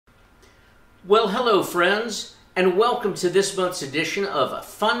Well, hello, friends, and welcome to this month's edition of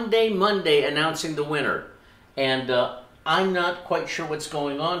Fun Day Monday, announcing the winner. And I'm not quite sure what's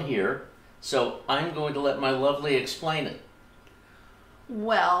going on here, so I'm going to let my lovely explain it.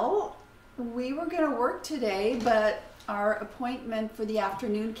 Well, we were going to work today, but our appointment for the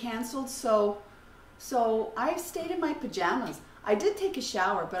afternoon canceled, so I stayed in my pajamas. I did take a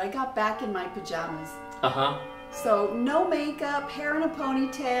shower, but I got back in my pajamas. Uh-huh. So no makeup, hair in a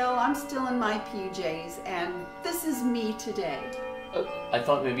ponytail, I'm still in my PJs, and this is me today. I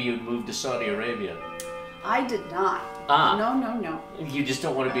thought maybe you'd moved to Saudi Arabia. I did not. Ah. No. You just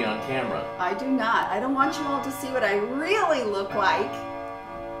don't want to be on camera. I do not. I don't want you all to see what I really look like.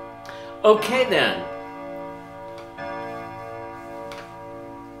 Okay, then.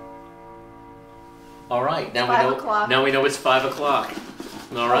 All right, now we know it's 5 o'clock.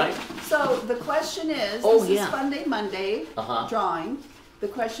 All right. So the question is, Oh, this yeah. is Fun Day Monday Uh-huh. drawing. The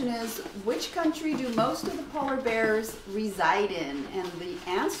question is, which country do most of the polar bears reside in? And the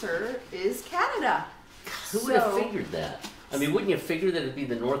answer is Canada. Who would have figured that? I mean, wouldn't you figure that it'd be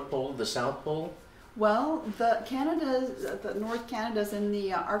the North Pole, the South Pole? Well, the North Canada's in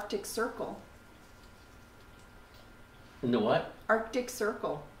the Arctic Circle. In the what? Arctic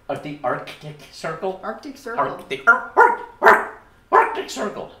Circle. The Arctic Circle? Arctic Circle. Arctic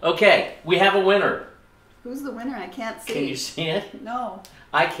Circle. Okay, we have a winner. Who's the winner? I can't see. Can you see it? No.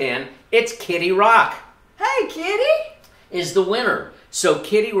 I can. It's Kitty Rock Hey, Kitty! is the winner. So,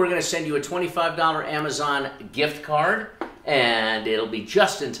 Kitty, we're going to send you a $25 Amazon gift card, and it'll be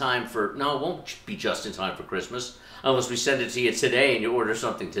just in time for... No, it won't be just in time for Christmas, unless we send it to you today and you order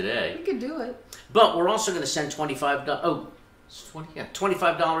something today. We could do it. But we're also going to send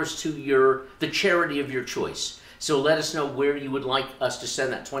 $25 to the charity of your choice. So let us know where you would like us to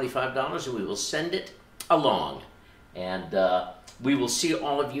send that $25, and we will send it along. And we will see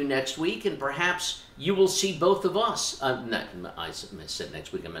all of you next week, and perhaps you will see both of us. I said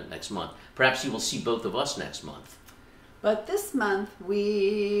next week, I meant next month. Perhaps you will see both of us next month. But this month,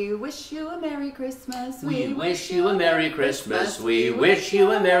 we wish you a Merry Christmas. We wish you a Merry Christmas. We wish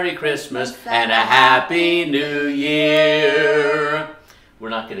you a Merry Christmas and a Happy New Year. We're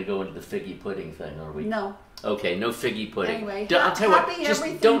not going to go into the figgy pudding thing, are we? No. Okay, no figgy pudding. Anyway, I'll tell you what, happy just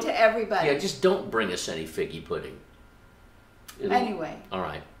everything to everybody. Yeah, just don't bring us any figgy pudding. Anyway. All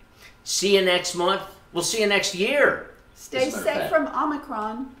right. See you next month. We'll see you next year. Stay safe from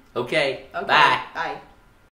Omicron. Okay. Okay. Bye. Bye.